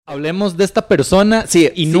Hablemos de esta persona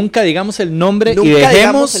y nunca digamos el nombre y Nunca digamos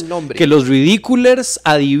dejemos el nombre. que los ridiculers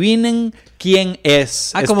adivinen quién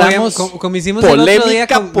es. Como hicimos el otro día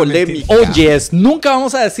con polémica. Oye, nunca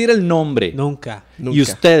vamos a decir el nombre. Nunca. Y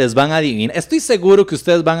ustedes van a adivinar. Estoy seguro que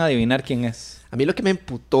ustedes van a adivinar quién es. A mí lo que me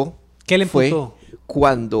emputó ¿Qué le emputó?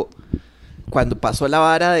 fue cuando pasó la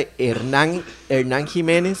vara de Hernán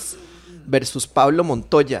Jiménez versus Pablo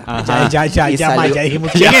Montoya. Ajá. Ya salió-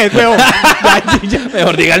 dijimos quién es, weón. Ya.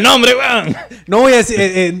 Mejor diga el nombre, weón. No voy a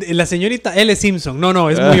decir, la señorita L. Simpson. No,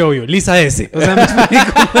 es muy obvio. Lisa S. O sea, me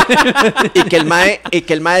explico. y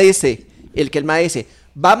que el mae dice,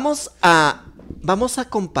 vamos a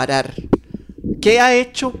comparar qué ha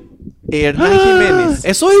hecho Hernán Jiménez.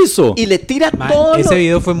 Eso hizo. Y le tira Man, todo ese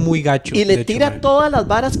video fue muy gacho. y le de hecho, tira man. todas las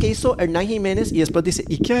varas que hizo Hernán Jiménez y después dice,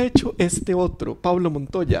 ¿y qué ha hecho este otro, Pablo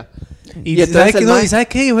Montoya? Y entonces ¿sabe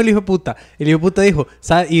qué dijo el hijo de puta? El hijo de puta dijo,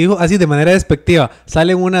 y dijo así de manera despectiva,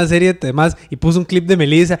 sale en una serie de temas y puso un clip de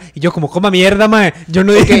Melissa y yo como, coma mierda, mae. Yo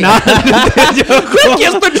no dije nada. Aquí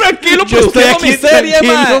estoy tranquilo, Yo pero estoy usted aquí mi serie,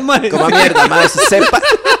 tranquilo, mae. mae. Como mierda, mae.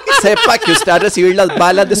 Sepa que usted va a recibir las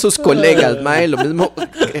balas de sus colegas, mae. Lo mismo.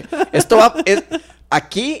 Esto va.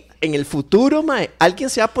 Aquí, en el futuro, mae, alguien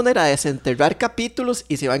se va a poner a desenterrar capítulos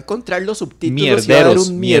y se va a encontrar los subtítulos y va a haber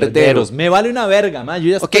un mierdero. Me vale una verga, man.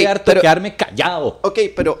 Yo ya estoy harto de quedarme callado. Ok,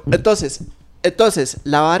 pero entonces,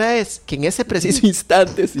 la vara es que en ese preciso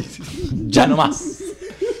instante. Ya no más.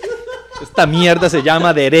 Esta mierda se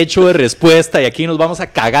llama derecho de respuesta y aquí nos vamos a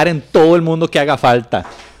cagar en todo el mundo que haga falta.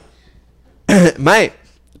 Mae,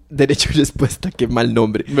 derecho de respuesta, qué mal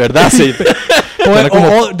nombre. ¿Verdad? Sí.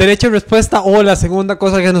 O derecho de respuesta o la segunda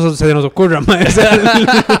cosa que se nos ocurra, mae. O sea,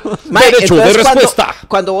 Mae, Derecho de entonces, respuesta.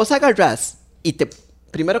 Cuando vos agarrás y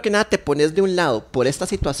primero que nada te pones de un lado por esta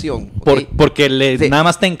situación. ¿ok? Porque Sí. nada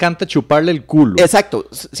más te encanta chuparle el culo. Exacto,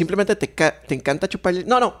 simplemente te encanta chuparle.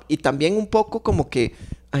 No, y también un poco como que,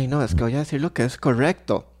 ay no, es que voy a decir lo que es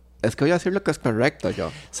correcto.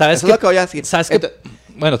 Yo. ¿Sabes Eso qué? es lo que voy a decir. ¿Sabes qué?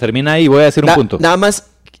 Bueno, termina ahí y voy a decir un punto. Nada más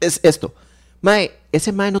es esto. Mae,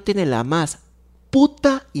 ese mae no tiene la más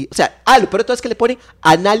puta. O sea, lo peor de todo es que le pone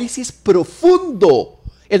análisis profundo.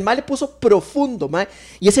 El mae le puso profundo, mae.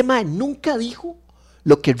 Y ese mae nunca dijo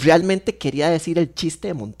lo que realmente quería decir el chiste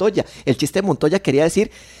de Montoya. El chiste de Montoya quería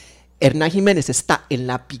decir, Hernán Jiménez está en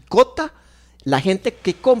la picota. La gente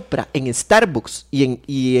que compra en Starbucks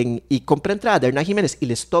y compra entradas de Hernán Jiménez y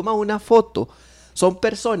les toma una foto, son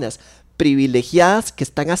personas privilegiadas que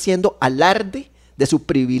están haciendo alarde de su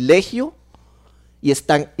privilegio y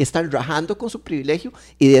están rajando con su privilegio,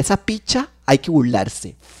 y de esa picha hay que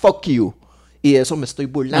burlarse. Fuck you. Y de eso me estoy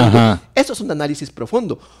burlando. Ajá. Eso es un análisis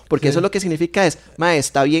profundo, porque eso lo que significa es, mae,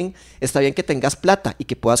 está bien que tengas plata y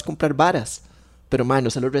que puedas comprar varas, pero mae, no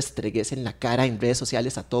se lo restregues en la cara en redes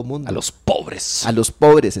sociales a todo mundo. A los pobres. A los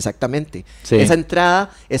pobres, exactamente. Sí. Esa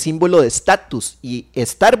entrada es símbolo de estatus. Y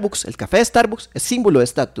Starbucks, el café de Starbucks, es símbolo de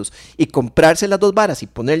estatus. Y comprarse las dos varas y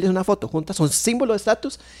ponerles una foto juntas son símbolo de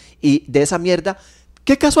estatus. Y de esa mierda,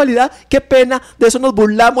 qué casualidad, qué pena, de eso nos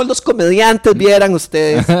burlamos los comediantes, vieran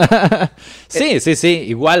ustedes. Sí.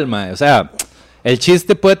 Igual, mae. O sea, el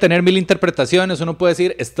chiste puede tener 1000 interpretaciones. Uno puede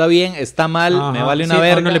decir, está bien, está mal, ajá, me vale una sí,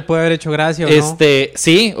 verga. a uno le puede haber hecho gracia o no.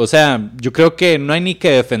 Sí, o sea, yo creo que no hay ni que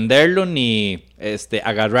defenderlo ni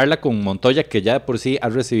agarrarla con Montoya, que ya de por sí ha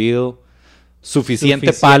recibido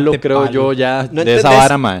suficiente palo, creo palo. yo, ya ¿No de esa entendés?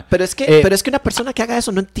 vara, mae. Pero es que una persona que haga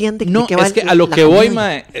eso no entiende No, de qué va es que a lo la que voy, comedia.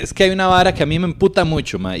 mae, es que hay una vara que a mí me emputa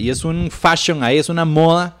mucho, mae, y es un fashion ahí, es una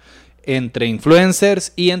moda entre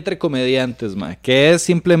influencers y entre comediantes, mae, que es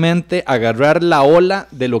simplemente agarrar la ola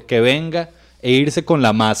de lo que venga e irse con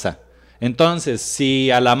la masa. Entonces,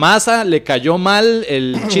 si a la masa le cayó mal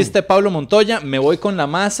el chiste de Pablo Montoya, me voy con la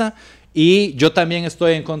masa y yo también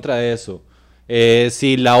estoy en contra de eso.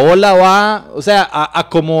 Si la ola va, o sea, a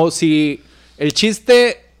como si el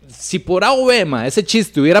chiste, si por A o B, ma, ese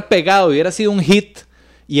chiste hubiera pegado, hubiera sido un hit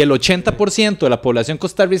y el 80% de la población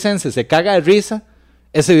costarricense se caga de risa,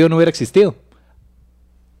 ese video no hubiera existido.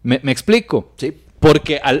 ¿Me explico? Sí.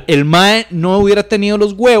 Porque el mae no hubiera tenido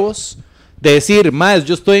los huevos de decir, mae,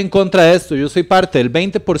 yo estoy en contra de esto, yo soy parte del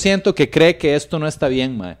 20% que cree que esto no está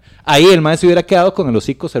bien, mae. Ahí el mae se hubiera quedado con el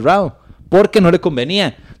hocico cerrado, porque no le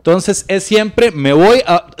convenía. Entonces es siempre, me voy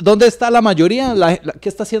a... ¿Dónde está la mayoría? ¿Qué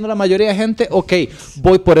está haciendo la mayoría de gente? Ok,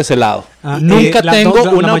 voy por ese lado. Nunca tengo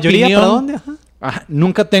una mayoría, opinión... ¿para dónde? Ajá.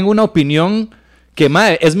 Nunca tengo una opinión que,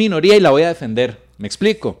 mae, es minoría y la voy a defender. ¿Me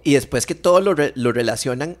explico? Y después que todo lo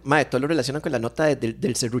relacionan, mae, todo lo relacionan con la nota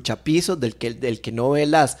del serruchapiso, del que no ve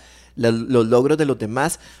las los logros de los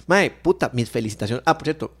demás. Mae, puta, mis felicitaciones. Ah, por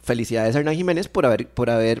cierto, felicidades a Hernán Jiménez por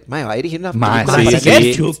haber, mae, va a dirigir una Mae, película sí, para sí.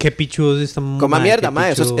 Netflix. Qué pichudos están. Coma mae, mierda, qué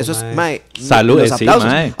mae. Eso pichudos, es, mae. Salud, los sí, aplausos.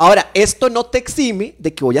 mae. Ahora, esto no te exime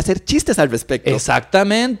de que voy a hacer chistes al respecto.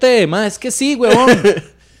 Exactamente, ma, es que sí, huevón.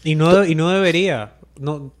 Y no debería.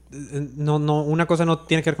 No, una cosa no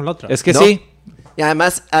tiene que ver con la otra. Es que No. sí. Y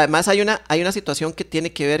además hay una situación que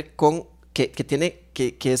tiene que ver con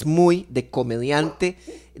que es muy de comediante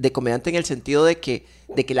en el sentido de que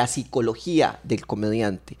la psicología del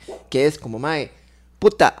comediante, que es como, mae,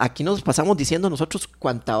 puta, aquí nos pasamos diciendo nosotros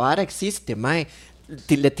cuánta vara existe, mae.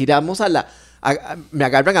 Le tiramos me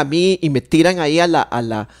agarran a mí y me tiran ahí a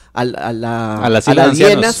las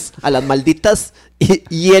hienas, a las malditas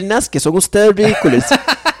hienas que son ustedes ridículos.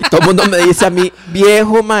 Y todo el mundo me dice a mí,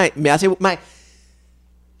 viejo, mae, me hace, mae,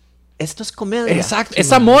 esto es comedia. Exacto,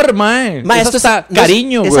 es amor, mae. Mae, Esto esto está es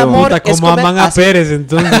cariño, es huevón. amor. Puta, es como comer- aman a así- Pérez,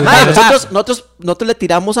 entonces. Mae, nosotros le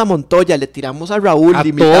tiramos a Montoya, le tiramos a Raúl, A le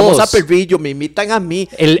imitamos todos. a Perrillo, me imitan a mí.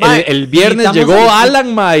 El Mae, viernes imitamos llegó a-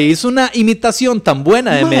 Alan, mae, hizo una imitación tan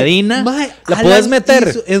buena de Mae, Medina. mae, ¿La Alan puedes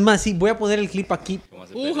meter? es más, sí, voy a poner el clip aquí.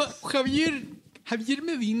 Javier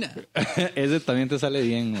Medina. Ese también te sale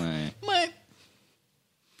bien, mae. Mae,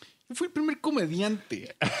 fue el primer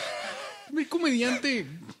comediante.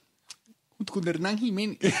 Junto con Hernán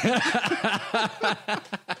Jiménez.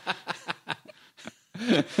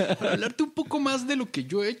 Para hablarte un poco más de lo que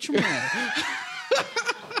yo he hecho, mae.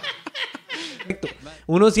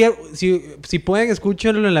 Uno si pueden,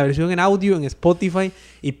 escúchenlo en la versión en audio, en Spotify,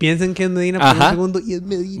 y piensen que es Medina por un Ajá. segundo, y es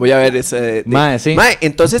Medina. voy a ver ese. Mae, sí. Mae,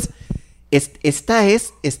 entonces, este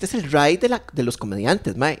es el ride de los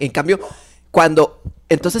comediantes, mae. En cambio,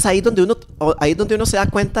 entonces ahí es donde uno se da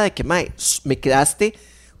cuenta de que, mae, me quedaste,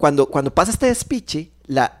 cuando pasa este despiche,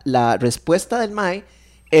 la respuesta del mae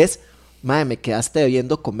es, mae, me quedaste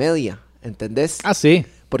viendo comedia, ¿entendés? Ah, sí.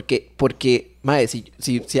 Porque, mae,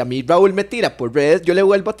 si a mí Raúl me tira por redes, yo le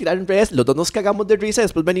vuelvo a tirar en redes, los dos nos cagamos de risa,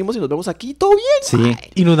 después venimos y nos vemos aquí, todo bien, Sí.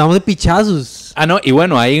 mae. Y nos damos de pichazos. Ah, no, y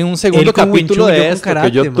bueno, hay un segundo Él con capítulo Wing Chun, yo de con esto karate,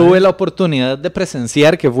 que yo mae. tuve la oportunidad de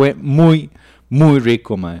presenciar que fue muy, muy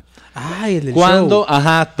rico, mae. Ay, el del Cuando,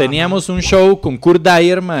 show. teníamos un show con Kurt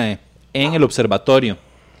Dyer, mae, en el observatorio.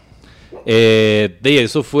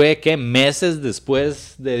 Eso fue, ¿qué? Meses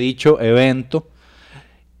después de dicho evento.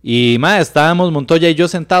 Y, mae, estábamos Montoya y yo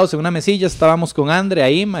sentados en una mesilla, estábamos con Andre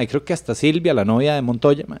ahí, mae, creo que hasta Silvia, la novia de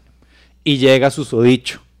Montoya, mae. Y llega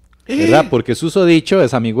Susodicho, ¿verdad? Porque Susodicho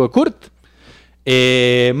es amigo de Kurt.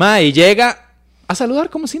 Mae, y llega a saludar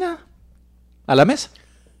como si nada, a la mesa.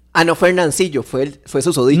 Ah, no fue Hernancillo, fue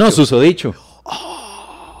Susodicho. No, Susodicho.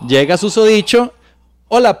 Llega Susodicho.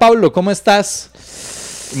 Hola, Pablo, ¿cómo estás?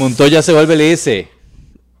 Montoya se vuelve y le dice,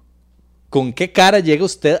 ¿con qué cara llega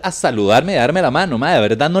usted a saludarme y a darme la mano, mae? De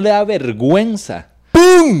verdad no le da vergüenza.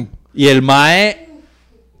 ¡Pum! Y el mae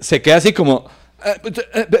se queda así como,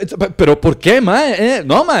 ¿pero por qué, mae?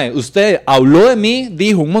 No, mae, usted habló de mí,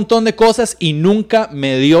 dijo un montón de cosas y nunca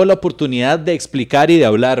me dio la oportunidad de explicar y de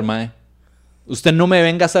hablar, mae. Usted no me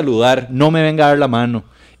venga a saludar, no me venga a dar la mano.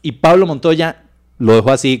 Y Pablo Montoya lo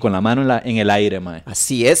dejó así, con la mano en el aire, mae.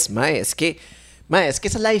 Así es, mae. Es que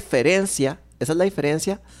esa es la diferencia. Esa es la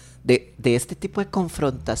diferencia de este tipo de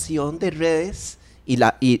confrontación de redes y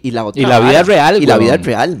la otra. Y la vida vara. real, Y la vida weón.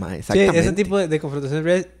 real, mae. Sí, Exactamente. ese tipo de confrontaciones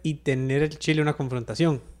reales y tener el Chile una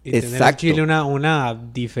confrontación. Y tener el Exacto. Chile una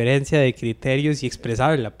diferencia de criterios y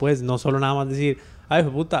expresarla, pues. No solo nada más decir, ay, hijo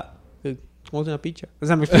de puta, ¿cómo es una picha? O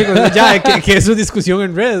sea, me explico. O sea, ya, que es una discusión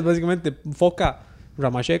en redes, básicamente. Foca,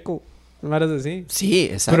 Ramacheco, varas así. Sí,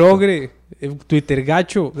 exacto. Progre, Twitter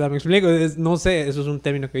gacho. O sea, me explico. No sé, eso es un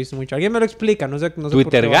término que he visto mucho. Alguien me lo explica, no sé por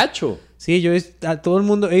Twitter qué va. gacho. Sí, yo a todo el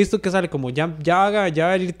mundo he visto que sale como ya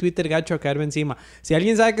va el Twitter gacho a caerme encima. Si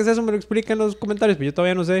alguien sabe qué es eso, me lo explica en los comentarios, pero yo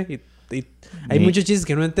todavía no sé. Y hay muchos chistes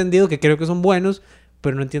que no he entendido, que creo que son buenos,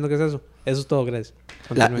 pero no entiendo qué es eso. Eso es todo, gracias.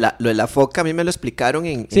 Continúe. Lo de la foca a mí me lo explicaron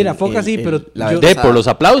en... Sí, la foca sí, pero la yo- vez De pasada. por los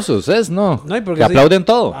aplausos, ¿no? No, y porque que sí. aplauden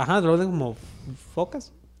todo. Ajá, aplauden como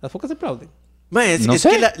focas. Las focas aplauden. Mae, No es sé.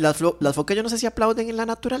 que las focas yo no sé si aplauden en la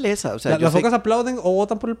naturaleza. O sea, yo Las sé- focas aplauden o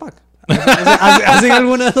votan por el PAC. Hacen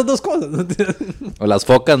alguna de esas dos cosas. O las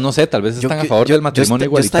focas, no sé, tal vez están a favor del matrimonio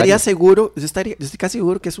yo estaría igualitario. seguro, yo estoy casi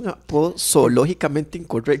seguro que es un apodo zoológicamente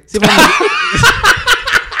incorrecto. Sí, bueno,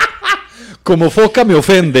 Como foca me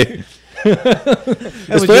ofende.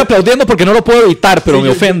 Estoy aplaudiendo porque no lo puedo evitar, pero sí, me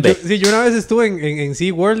ofende. Yo una vez estuve en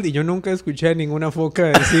SeaWorld y yo nunca escuché a ninguna foca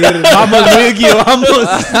decir vamos, Ricky, vamos,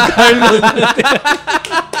 Carlos.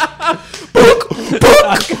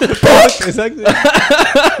 Exacto.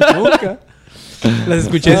 Nunca. Las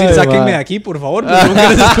escuché decir, Ay, sáquenme mae. de aquí, por favor. Pero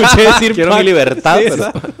nunca las escuché decir, Quiero mi pack. libertad, Sí, pero-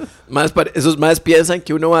 exacto. Esos más piensan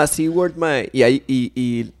que uno va a SeaWorld, mae,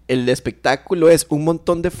 y el espectáculo es un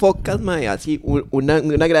montón de focas, mae, así, una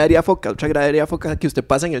gradería de focas, otra gradería de focas que usted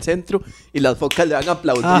pasa en el centro y las focas le van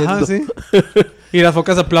aplaudiendo. Ajá, sí. Y las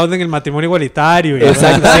focas aplauden el matrimonio igualitario. Y,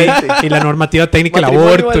 Exactamente. y la normativa técnica del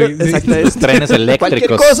Matrimonio aborto. igual- y- sí. exactamente. Los trenes Cualquier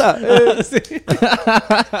eléctricos. cosa. Sí.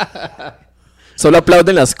 Solo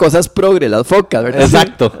aplauden las cosas progre, las focas, ¿verdad?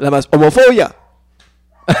 Exacto. La más homofobia.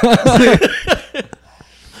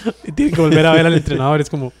 Y tienen que volver a ver al entrenador. Es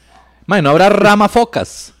como, Mae, no habrá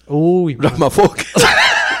ramafocas. uy, Ramafocas.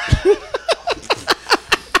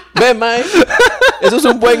 Ve, mae. Eso es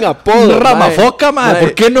un buen apodo. Ramafoca, mae.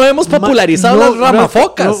 ¿Por qué no hemos popularizado no, las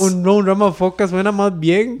ramafocas? No, un ramafoca suena más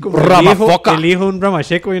bien como Ramafoca. el hijo de un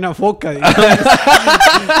ramacheco y una foca. digamos.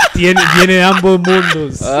 Viene de ambos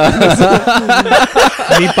mundos.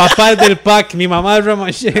 Mi papá es del pack, mi mamá es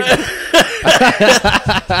ramacheco.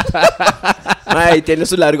 Ahí tiene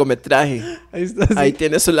su largometraje. Ahí está. sí. Ahí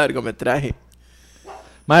tiene su largometraje.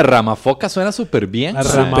 Mae, ramafoca suena súper bien. La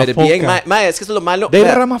mae. rama- Súper Ramafoca. bien, mae. Mae, es que eso es lo malo. De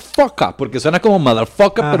Vea, ramafoca, porque suena como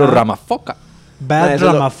motherfucker, Ajá. pero ramafoca. mae, Bad eso es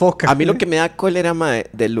lo- ramafoca. A mí lo que me da cólera, mae,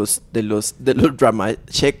 de los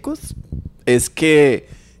ramachecos es que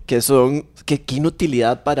son... Que qué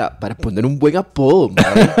inutilidad para poner un buen apodo,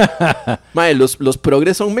 mae. Mae, los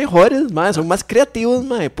progres son mejores, mae. Son más creativos,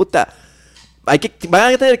 mae. Puta.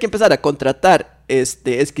 Van a tener que empezar a contratar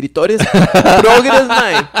escritores progres,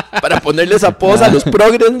 mae, para ponerles apodos a los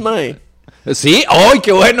progres, mae. Sí, ¡ay,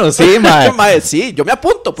 qué bueno! Sí, mae. Mae, sí, yo me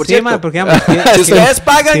apunto, por Sí, cierto. mae, porque digamos, Si ustedes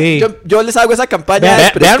pagan, Sí. yo les hago esa campaña de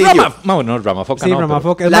Vean prestigio. ramafoca Sí, no,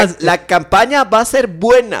 ramafoca. Es La, más, la campaña va a ser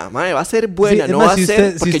buena, mae, va a ser buena, Sí, es no más, va a si ser...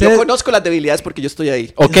 usted- si porque usted- yo conozco las debilidades porque yo estoy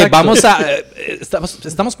ahí. Ok, Exacto. vamos a...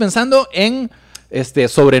 estamos pensando en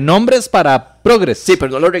sobrenombres para progres. Sí,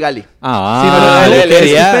 pero no lo regale. Ah, sí, pero yo dele,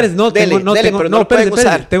 quería- espérese, no, Dele, tengo, no, dele, tengo, pero no, no lo espérese, pueden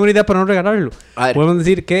espérese, usar. tengo una idea para no regalarlo. A ver. Podemos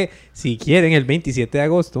decir que si quieren el 27 de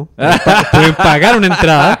agosto, pueden pagar una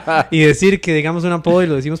entrada y decir que digamos un apodo y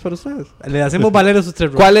lo decimos para ustedes. Le hacemos valer esos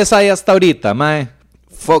 3 ¿Cuáles hay hasta ahorita, mae?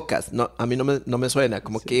 Focas, no, a mí no me suena,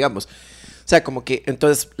 como que digamos, o sea, como que,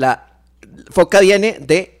 entonces, la foca viene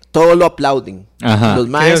de todo lo aplauden. Ajá. Los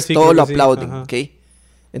maes sí, todo creo lo que sí, aplauden, ajá. ¿ok?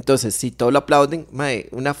 Entonces, si todo lo aplauden, mae,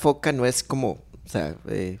 una foca no es como, o sea,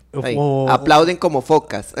 aplauden como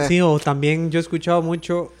focas. Sí, o también yo he escuchado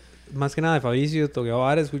mucho, más que nada de Fabricio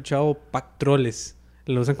Toguevara, he escuchado pack trolls.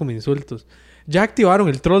 Lo usan como insultos. Ya activaron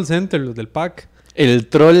el Troll Center, los del pack. El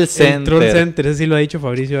Troll El Center. Troll Center, ese sí lo ha dicho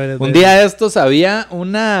Fabricio varias Un veces. día de estos había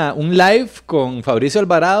un live con Fabricio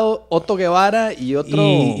Alvarado, Otto Guevara y otro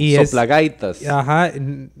Y es- soplagaitas. Ajá,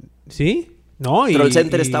 ¿sí? No, y... Troll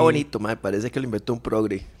Center y- está bonito, mae, parece que lo inventó un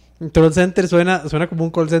progre. Troll Center suena como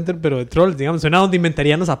un call center, pero de trolls, digamos. Suena donde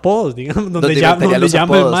inventarían los apodos, digamos. Donde, Donde inventarían los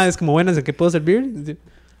llaman apodos. más, es como, buenas, ¿en qué puedo servir?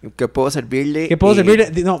 ¿Qué puedo servirle? ¿Qué puedo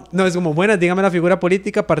servirle? No, es como, buenas, dígame la figura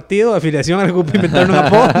política, partido, afiliación, algo para inventar un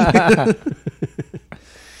apodo.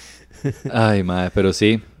 Ay, madre, pero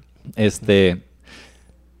sí.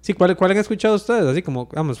 Sí, ¿cuál han escuchado ustedes? Así como,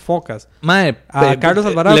 vamos, focas. Madre, A Carlos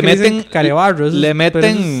Alvarado le que le dicen meten Carebarro, eso le es- meten, pero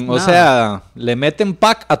eso es o nada. sea, le meten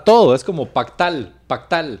pack a todo, es como pactal.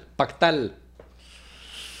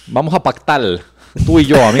 Vamos a pactal. Tú y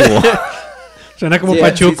yo, amigo. Suena como Sí,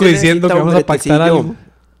 Pachuco sí se diciendo que necesita vamos un a pactar bretecillo algo.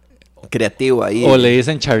 creativo ahí. O le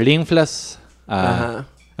dicen Charlinflas Ajá.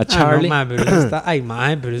 a Charlie. Ah, no, pero eso está... Ay,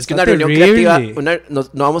 madre, pero Es que está una reunión terrible. creativa,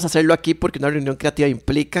 no vamos a hacerlo aquí porque una reunión creativa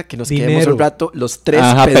implica que nos quedemos Dinero. un rato los tres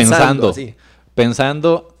Ajá, pensando. así.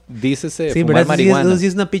 Pensando, dícese, Sí, fumar pero eso sí, marihuana. eso sí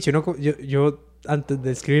es una picha. ¿No? Yo, antes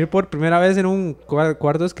de escribir por primera vez en un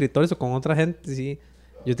cuarto de escritores o con otra gente, sí,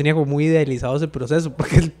 yo tenía como muy idealizado ese proceso,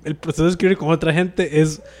 porque el proceso de escribir con otra gente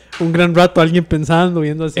es un gran rato alguien pensando,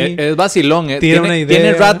 viendo así. Es vacilón. Tira una idea.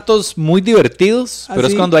 Tiene ratos muy divertidos, Ah, pero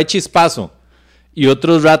sí. es cuando hay chispazo. Y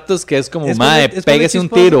otros ratos que es como, Es madre, cuando- es cuando pégase hay un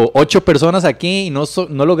chispazo. tiro. 8 personas aquí y no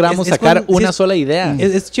logramos Es sacar cuando- sí, una es- sola idea.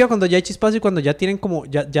 Es chido cuando ya hay chispazo y cuando ya tienen como...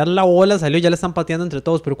 Ya la bola salió, ya la están pateando entre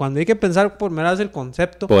todos. Pero cuando hay que pensar por primera vez el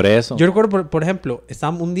concepto... Por eso. Yo recuerdo, por ejemplo,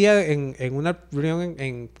 estábamos un día en una reunión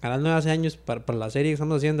en Canal 9 hace años para la serie que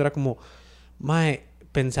estamos haciendo. Era como, mae,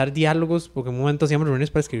 pensar diálogos. Porque en un momento hacíamos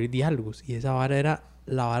reuniones para escribir diálogos. Y esa vara era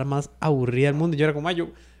la vara más aburrida del mundo. Y yo era como, mae,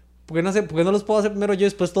 ¿por qué no los puedo hacer primero yo?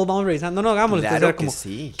 Después todos vamos revisando. No, hagámoslo. Claro Entonces era que como,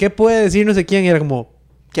 sí. ¿qué puede decir no sé quién? Y era como...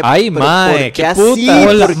 Ay, pero mae, ¿por qué qué puta. así?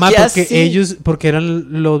 Hola, ¿Por ma, qué porque así? ellos, porque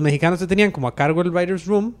eran los mexicanos que tenían como a cargo el writer's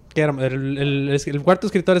room, que era el cuarto de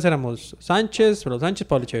escritores éramos Sánchez,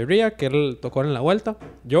 Pablo Echeverría, que él tocó en la vuelta,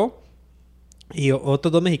 yo, y otros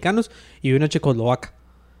dos mexicanos, y una checoslovaca.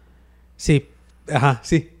 Sí, Ajá,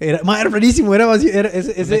 sí. Era rarísimo. Era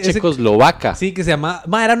ese checoslovaca. sí, que se llamaba...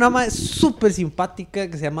 Era una madre súper simpática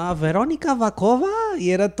que se llamaba Verónica Vakova.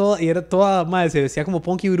 Y era toda... Madre, se vestía como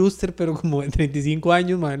Punky Brewster, pero como de 35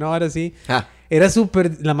 años, madre. No, ahora sí. Ah. Era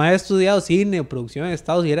súper... La madre había estudiado cine o producción en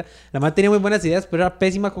Estados Unidos. La madre tenía muy buenas ideas, pero era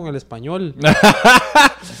pésima con el español.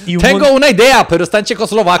 Y Tengo una idea, pero está en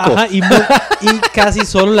checoslovaco. Ajá, y casi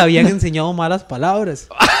solo le habían enseñado malas palabras.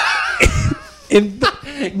 Que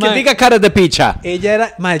diga caras de picha. Ella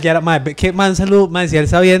era, que un saludo, si él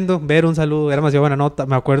sabiendo, ver un saludo, era demasiado buena nota.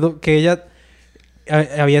 Me acuerdo que ella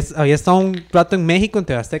había estado un rato en México, en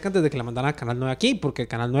TV Azteca, antes de que la mandaran a Canal 9 aquí, porque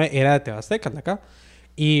Canal 9 era de TV Azteca, de acá.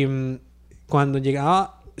 Y cuando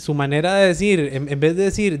llegaba, su manera de decir, en vez de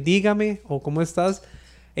decir dígame o cómo estás,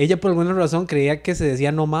 ella por alguna razón creía que se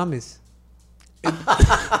decía no mames.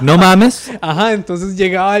 ¿No mames? Ajá, entonces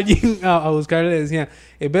llegaba alguien a buscarle y le decía,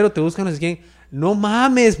 pero te buscan no sé quién. No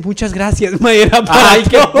mames, muchas gracias, mae. Era para ¡Ay,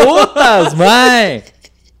 qué putas, mae!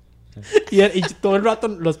 y todo el rato,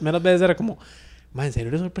 las primeras veces era como, mae, ¿en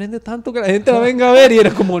serio le sorprende tanto que la gente la venga a ver? Y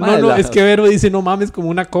era como, no, es que Vero dice no mames como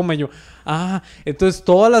una coma. Y yo, entonces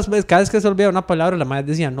todas las veces, cada vez que se olvidaba una palabra, la madre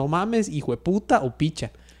decía no mames, hijo de puta o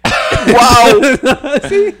picha. ¡Wow!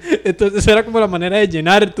 Sí, entonces eso era como la manera de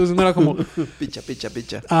llenar. Entonces uno era como, Picha.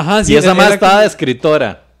 ajá, sí. Y esa madre era estaba como... de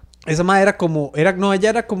escritora. Esa madre ella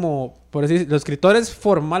era como, por decir, los escritores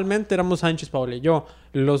formalmente éramos Sánchez, Paula y yo.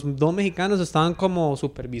 Los dos mexicanos estaban como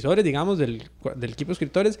supervisores, digamos, del equipo de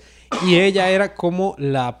escritores. Y ella era como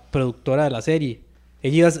la productora de la serie.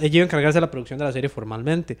 Ella iba a encargarse de la producción de la serie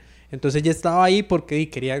formalmente. Entonces ella estaba ahí porque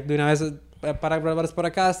quería de una vez, para grabar,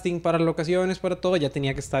 para casting, para locaciones, para todo. Ya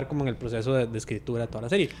tenía que estar como en el proceso de escritura de toda la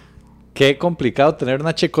serie. Qué complicado tener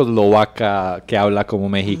una checoslovaca que habla como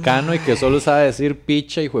mexicano y que solo sabe decir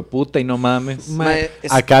picha, hijo de puta y no mames.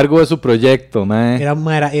 A cargo de su proyecto, mae. Era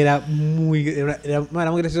muy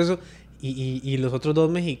gracioso. Y los otros dos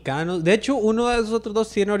mexicanos... De hecho, uno de esos otros dos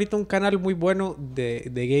tiene ahorita un canal muy bueno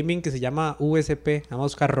de gaming que se llama USP. Se llama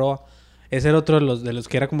Oscar Roa. Ese era otro de los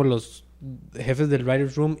que era como los jefes del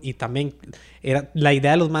Writers Room. Y también la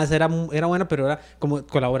idea de los más era buena, pero era como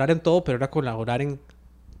colaborar en todo, pero era colaborar en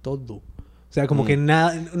todo. O sea, como que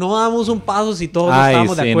nada, no damos un paso si todos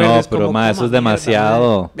estamos de acuerdo. No, es pero como, ma, eso es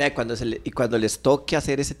demasiado. Vea, cuando les toque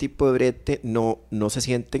hacer ese tipo de brete, no se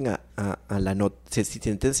sienten a la nota.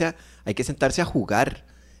 Hay que sentarse a jugar.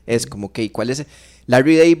 Es como que, ¿cuál es?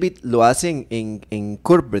 Larry David lo hace en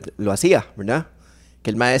Curved, lo hacía, ¿verdad? Que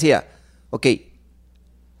el ma decía, ok,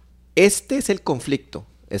 este es el conflicto,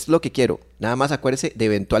 es lo que quiero. Nada más acuérdese de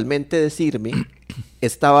eventualmente decirme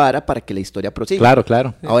esta vara para que la historia prosiga.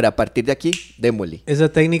 Claro. Ahora, a partir de aquí, démosle.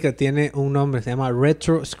 Esa técnica tiene un nombre, se llama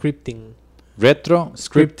retro scripting. Retro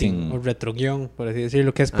scripting. O retroguión, por así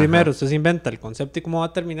decirlo. Que es primero, usted se inventa el concepto y cómo va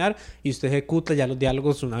a terminar, y usted ejecuta ya los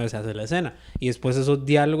diálogos una vez se hace la escena. Y después esos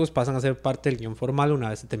diálogos pasan a ser parte del guión formal una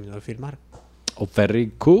vez se terminó de filmar. Oh,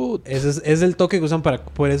 very good. Ese es el toque que usan para...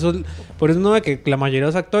 Por eso no ve que la mayoría de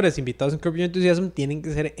los actores invitados en Curb Your Enthusiasm tienen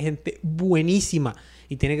que ser gente buenísima.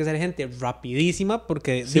 Y tiene que ser gente rapidísima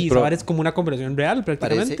porque es como una conversación real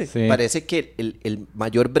prácticamente. Parece que el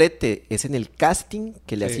mayor brete es en el casting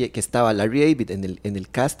que estaba Larry David en el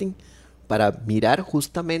casting para mirar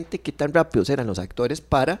justamente qué tan rápidos eran los actores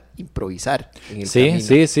para improvisar en el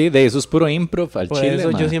camino. Sí, de eso es puro improv al Por chile,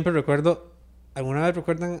 eso man. yo siempre recuerdo, ¿alguna vez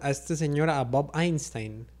recuerdan a este señor, a Bob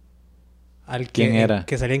Einstein? ¿Quién era?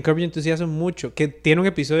 Que salía en Curb Your Enthusiasm mucho, que tiene un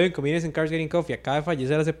episodio en Convenience and Cars Getting Coffee, acaba de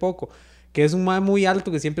fallecer hace poco. Que es un man muy alto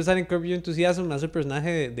que siempre sale en Curb Your Enthusiasm, hace el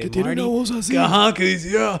personaje de Marty. Tiene una voz así. Que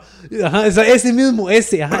decía... ese mismo,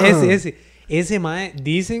 ese. Ese mae,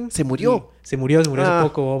 dicen... ¿Se murió? Se murió hace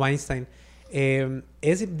poco, Bob Einstein.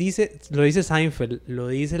 Lo dice Seinfeld, lo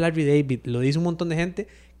dice Larry David, lo dice un montón de gente,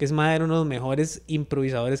 que es mae era uno de los mejores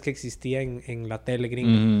improvisadores que existía en la tele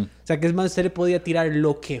gringa. O sea, que es más, usted le podía tirar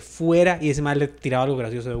lo que fuera y ese mae le tiraba algo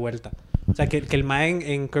gracioso de vuelta. O sea, que el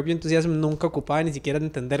mae en Curb Your Enthusiasm nunca ocupaba ni siquiera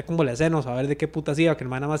entender cómo le hacen o saber de qué putas iba, que el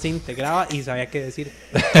mae nada más se integraba y sabía qué decir.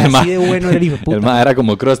 Así de bueno era el hijo de puta. El mae era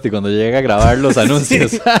como Krusty cuando llega a grabar los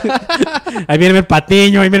anuncios. Ahí viene el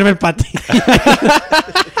patiño.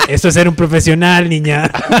 Esto es ser un profesional, niña.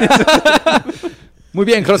 Muy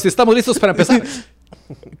bien, Krusty, estamos listos para empezar.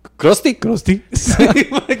 ¿Krusty?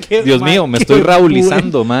 Dios mío, me estoy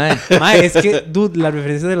raulizando, mae. Mae, es que, dude, las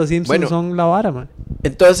referencias de los Simpsons son la vara, mae.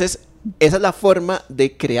 Entonces, esa es la forma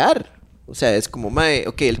de crear. O sea, es como, mae,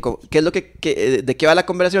 ok, ¿qué es lo de qué va la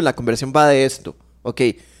conversación? La conversación va de esto. Ok,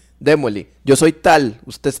 démosle. Yo soy tal,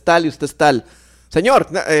 usted es tal y usted es tal. Señor,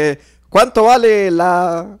 ¿cuánto vale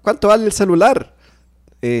el celular?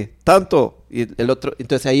 Tanto. Y el otro,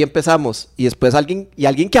 entonces ahí empezamos. Y después alguien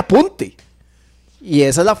que apunte. Y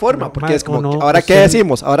esa es la forma, No, porque ma, es como, o no, ¿ahora qué usted-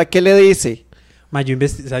 decimos? ¿Ahora qué le dice? Ma, yo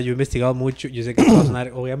he investigado mucho. Yo sé que esto va a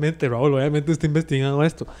sonar, obviamente, Raúl, obviamente usted investigando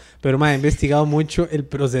esto. Pero, ma, he investigado mucho el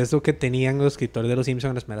proceso que tenían los escritores de Los Simpsons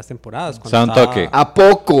en las primeras temporadas. cuando Sea un estaba- toque. ¿A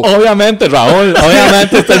poco? Obviamente, Raúl.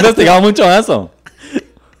 Obviamente, usted ha investigado mucho eso.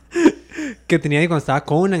 Que tenían cuando estaba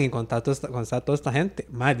Conan y cuando estaba toda esta gente.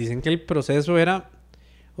 Ma, dicen que el proceso era...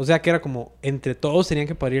 O sea, que era como... Entre todos tenían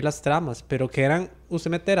que parir las tramas. Pero que eran...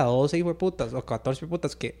 Usted meter a 12 hijueputas o 14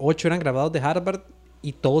 hijueputas. Que 8 eran grabados de Harvard.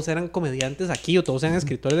 Y todos eran comediantes aquí. O todos eran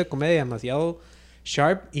escritores de comedia demasiado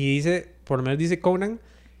sharp. Y dice... Por lo menos dice Conan...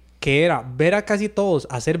 Que era ver a casi todos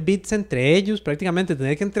hacer beats entre ellos. Prácticamente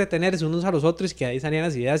tener que entretenerse unos a los otros. Y que ahí salían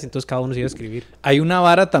las ideas. Y entonces cada uno se iba a escribir. Hay una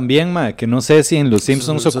vara también, ma, que no sé si en Los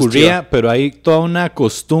Simpsons Eso es ocurría, chido. pero hay toda una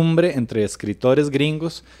costumbre entre escritores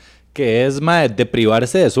gringos que es, ma, de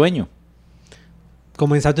privarse de sueño.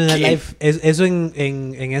 Como en Saturday Night ¿Qué? Live. Eso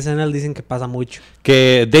en SNL dicen que pasa mucho.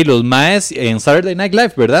 Que de los maes en Saturday Night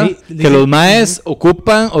Live, ¿verdad? Sí, que dicen- los maes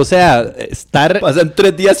ocupan, o sea, estar... Pasan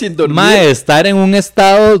 3 días sin dormir. Mae, estar en un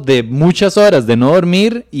estado de muchas horas de no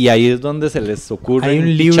dormir y ahí es donde se les ocurre Hay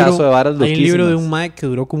un pichazo de varas hay un libro de loquísimas. un Mike que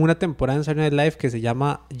duró como una temporada en Saturday Night Live que se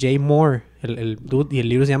llama Jay Moore, el dude, y el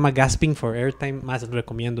libro se llama Gasping for Airtime. Más lo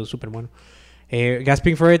recomiendo, súper bueno.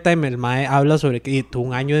 Gasping for Airtime, el Mae habla sobre que tuvo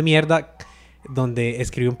un año de mierda donde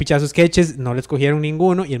escribió un pichazo de sketches, no le escogieron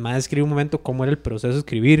ninguno, y el Mae escribió un momento cómo era el proceso de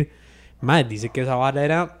escribir. Mae dice que esa vara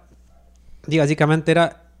era, y básicamente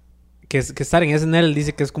era que estar en SNL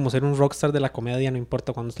dice que es como ser un rockstar de la comedia, no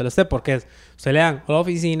importa cuando usted lo esté, porque es, usted le dan a la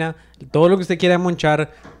oficina, todo lo que usted quiera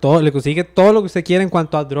monchar, todo, le consigue todo lo que usted quiera en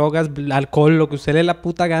cuanto a drogas, alcohol, lo que usted le dé la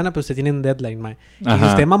puta gana, pero usted tiene un deadline, mae. Y si Ajá.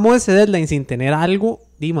 usted mamó ese deadline sin tener algo,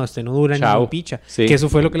 dime, usted no dura Chao. ni picha. Sí. Que eso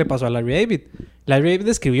fue lo que le pasó a Larry David. Larry David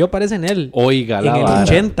escribió para SNL Oiga, en la el vara.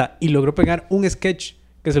 80 y logró pegar un sketch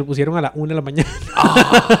que se lo pusieron a la 1 de la mañana.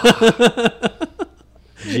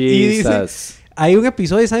 Y dice, Jesus. hay un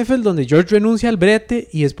episodio de Seinfeld donde George renuncia al brete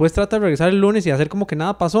y después trata de regresar el lunes y hacer como que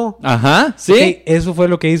nada pasó. Ajá, sí. Ok, eso fue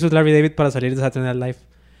lo que hizo Larry David para salir de Saturday Night Live.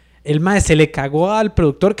 El mae se le cagó al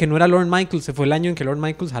productor, que no era Lorne Michaels. Se fue el año en que Lorne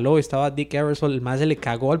Michaels jaló. Estaba Dick Ebersol. El mae se le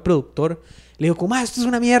cagó al productor. Le dijo, como, esto es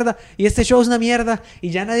una mierda. Y este show es una mierda.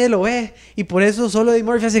 Y ya nadie lo ve. Y por eso solo Eddie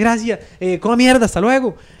Murphy hace gracia. Coma mierda, hasta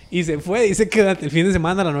luego. Y se fue. Dice que durante el fin de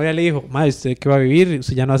semana la novia le dijo, mae, ¿usted qué va a vivir?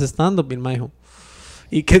 Usted ya no hace stand-up. Y el mae dijo...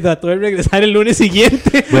 Y que trató de regresar el lunes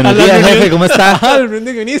siguiente. Buenos a la días, reunión- jefe, ¿cómo está? Ajá, a la reunión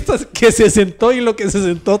de guionistas. Que se sentó y lo que se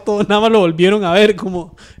sentó todo, nada más lo volvieron a ver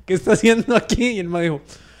como, ¿qué está haciendo aquí? Y el mae dijo,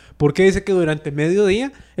 ¿por qué dice que durante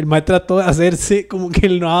mediodía el mae trató de hacerse como que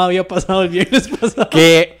nada había pasado el viernes pasado?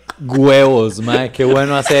 Qué huevos, mae. Qué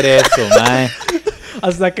bueno hacer eso, mae.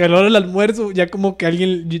 Hasta que a la hora del almuerzo, ya como que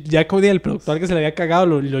alguien, ya como el productor que se le había cagado,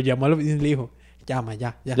 lo llamó a la oficina y le dijo, llama,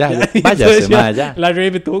 ya. Ya, Y váyase, entonces mae, ya.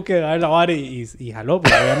 Larry me tuvo que dar la vara y jaló,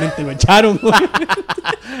 pero obviamente lo echaron.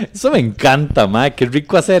 Eso me encanta, mae. Qué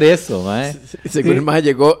rico hacer eso, mae. Según el maje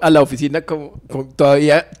llegó a la oficina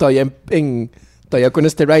todavía con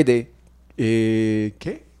este ride de...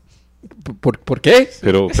 ¿Qué? ¿Por qué?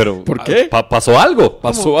 Pero, ¿Por qué? ¿pasó algo?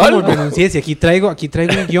 ¿Pasó ¿Cómo algo? renuncié? Si aquí traigo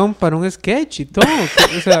un guión para un sketch y todo.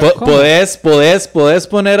 O sea, ¿cómo? Podés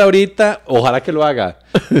poner ahorita, ojalá que lo haga.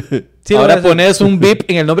 Sí, lo voy a Ahora hacer. pones un beep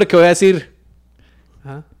en el nombre que voy a decir.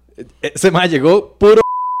 Ajá. Ese mae llegó puro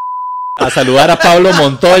a saludar a Pablo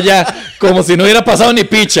Montoya como si no hubiera pasado ni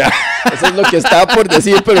picha. Eso es lo que estaba por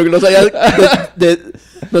decir, pero no sabía,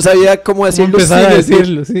 no sabía cómo decirlo. empezar sin a decir.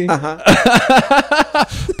 decirlo, sí. Ajá.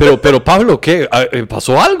 Pero Pablo, ¿qué?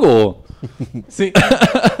 ¿Pasó algo? Sí.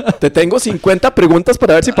 Te tengo 50 preguntas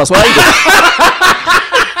para ver si pasó algo.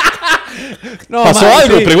 No, ¿Pasó mae,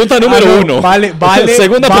 algo? sí. Pregunta número no, 1. Vale.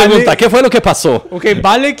 Segunda vale. pregunta, ¿qué fue lo que pasó? Ok,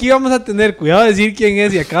 vale que íbamos a tener cuidado de decir quién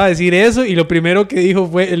es y acaba de decir eso y lo primero que dijo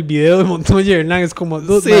fue el video de Montoya y Hernán. Es como,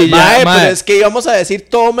 dude, Sí, mae, ya, Mae, mae. pero es que íbamos a decir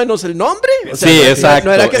todo menos el nombre. O sea, Sí, no- exacto,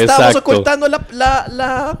 No era que estábamos exacto. ocultando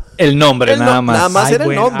la... El nombre, El nada no- más. nada más. ay, era el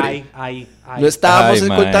bueno, nombre. ay. No estábamos Ay,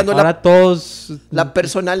 mae. ocultando Ahora todos... la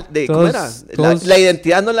personal de... todos- ¿Cómo era? todos- La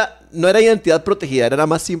identidad no era identidad protegida, era nada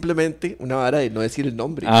más simplemente una vara de no decir el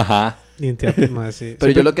nombre. Ajá. Identidad, mae, sí.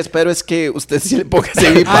 Pero yo lo que espero es que usted sí le ponga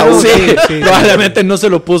ese bip Ah, a no, uno. sí. Probablemente no se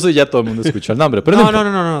lo puso y ya todo el mundo escuchó el nombre. Pero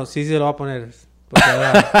No, sí, lo va a poner. Porque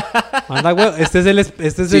ahora- manda huevo. Este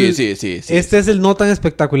es el no tan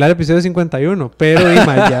espectacular episodio 51. Pero,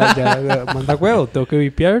 Ima, ya, manda huevo. Tengo que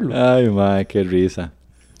vipiarlo. Ay, mae, qué risa.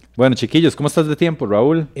 Bueno, chiquillos, ¿cómo estás de tiempo,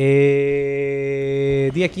 Raúl?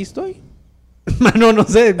 Di aquí estoy. No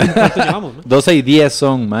sé cuánto llevamos, ¿no? 12:10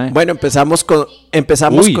 son, mae. Bueno, empezamos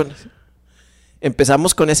Uy.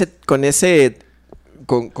 con ese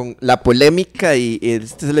con la polémica y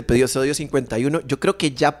este es el episodio 51. Yo creo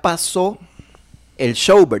que ya pasó el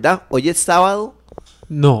show, ¿verdad? Hoy es sábado.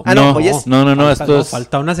 No. Ah, no, hoy es... No, Falta, esto es...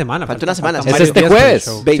 falta una semana. Falta una semana. faltan ¿Es varios este días para el jueves?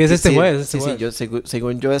 show. 20, Sí, es este sí, jueves. sí, yo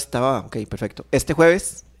según yo estaba... Ok, perfecto. Este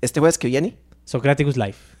jueves que viene... Socraticus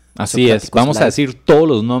Live. Así es. Socráticos Vamos a Live. decir todos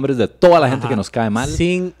los nombres de toda la gente Ajá. que nos cae mal.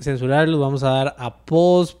 Sin censurarlos, vamos a dar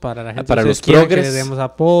apodos para la gente Para que los ustedes quieran que progres. les demos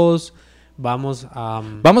apodos. Vamos a...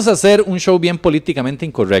 Vamos a hacer un show bien políticamente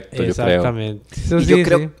incorrecto, yo creo. Exactamente. Eso Y sí, yo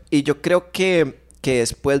creo, sí. y yo creo que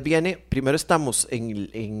después viene... Primero estamos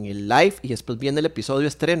en el live y después viene el episodio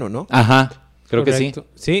estreno, ¿no? Ajá, creo Correcto.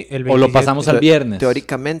 Sí, el que sí. O lo 27. pasamos al viernes.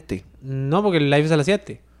 Teóricamente. No, porque el live es a las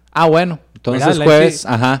 7. Ah, bueno. Entonces ¿verdad? El live jueves, sí.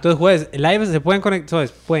 ajá. Entonces jueves, el live se pueden conectar,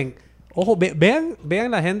 ¿sabes? Pueden... Ojo, vean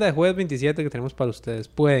la agenda de jueves 27 que tenemos para ustedes.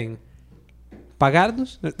 Pueden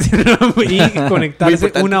pagarnos y conectarse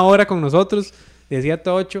importante. 1 hora con nosotros de 7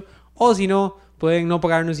 a 8. O si no, pueden no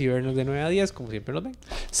pagarnos y vernos de 9 a 10, como siempre nos ven.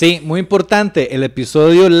 Sí, muy importante. El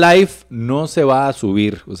episodio live no se va a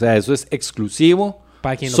subir. O sea, eso es exclusivo.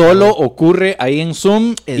 Para quien lo Solo pague. ocurre ahí en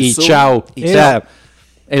Zoom En y Zoom chao. y O sea,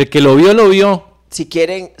 el que lo vio, lo vio. Si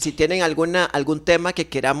tienen algún tema que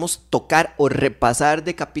queramos tocar o repasar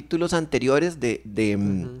de capítulos anteriores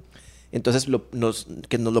entonces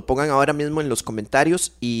que nos lo pongan ahora mismo en los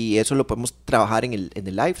comentarios y eso lo podemos trabajar en el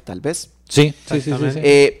live, tal vez. Sí,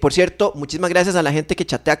 Exactamente. Por cierto, muchísimas gracias a la gente que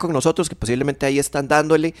chatea con nosotros, que posiblemente ahí están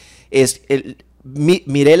dándole.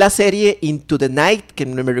 Miré la serie Into the Night, que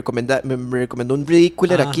me recomendó un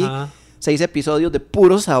ridiculer aquí. Ajá. 6 episodios de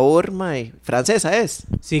puro sabor, mae. Francesa es.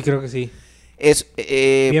 Sí, creo que sí. Es,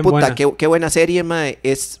 Bien puta, buena. qué buena serie, mae.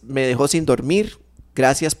 Me dejó sin dormir.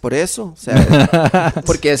 Gracias por eso. O sea,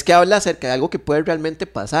 porque es que habla acerca de algo que puede realmente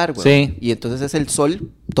pasar, güey. Sí. Y entonces es el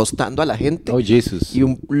sol tostando a la gente. Oh, Jesus.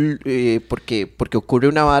 Y porque ocurre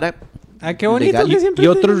una vara. Ah, qué bonito legal. que siempre... Y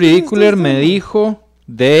otro ridiculer me dijo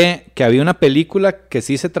de que había una película que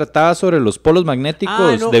sí se trataba sobre los polos magnéticos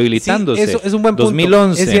Ah, no, debilitándose. sí, eso es un buen punto.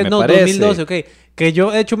 2011, Es cierto, me parece. 2012, ok. Que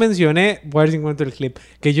yo, de hecho, mencioné, voy a ver si encuentro el clip,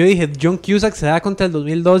 que yo dije, John Cusack se da contra el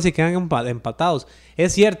 2012 y quedan empatados.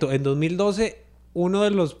 Es cierto, en 2012, uno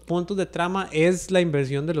de los puntos de trama es la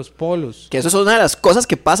inversión de los polos. Que eso es una de las cosas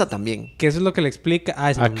que pasa también. Que eso es lo que le explica... Ah,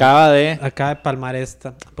 Acaba de... Acaba de palmar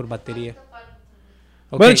esta por batería.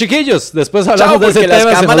 Ok. Bueno, chiquillos, después hablamos Chao, de ese porque las tema.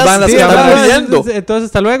 Se nos cámaras- van las sí, Sí, cámaras. estamos entonces, viendo. entonces,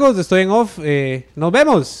 hasta luego, estoy en off. Nos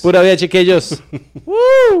vemos. Pura vida, chiquillos.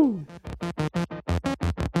 ¡Woo!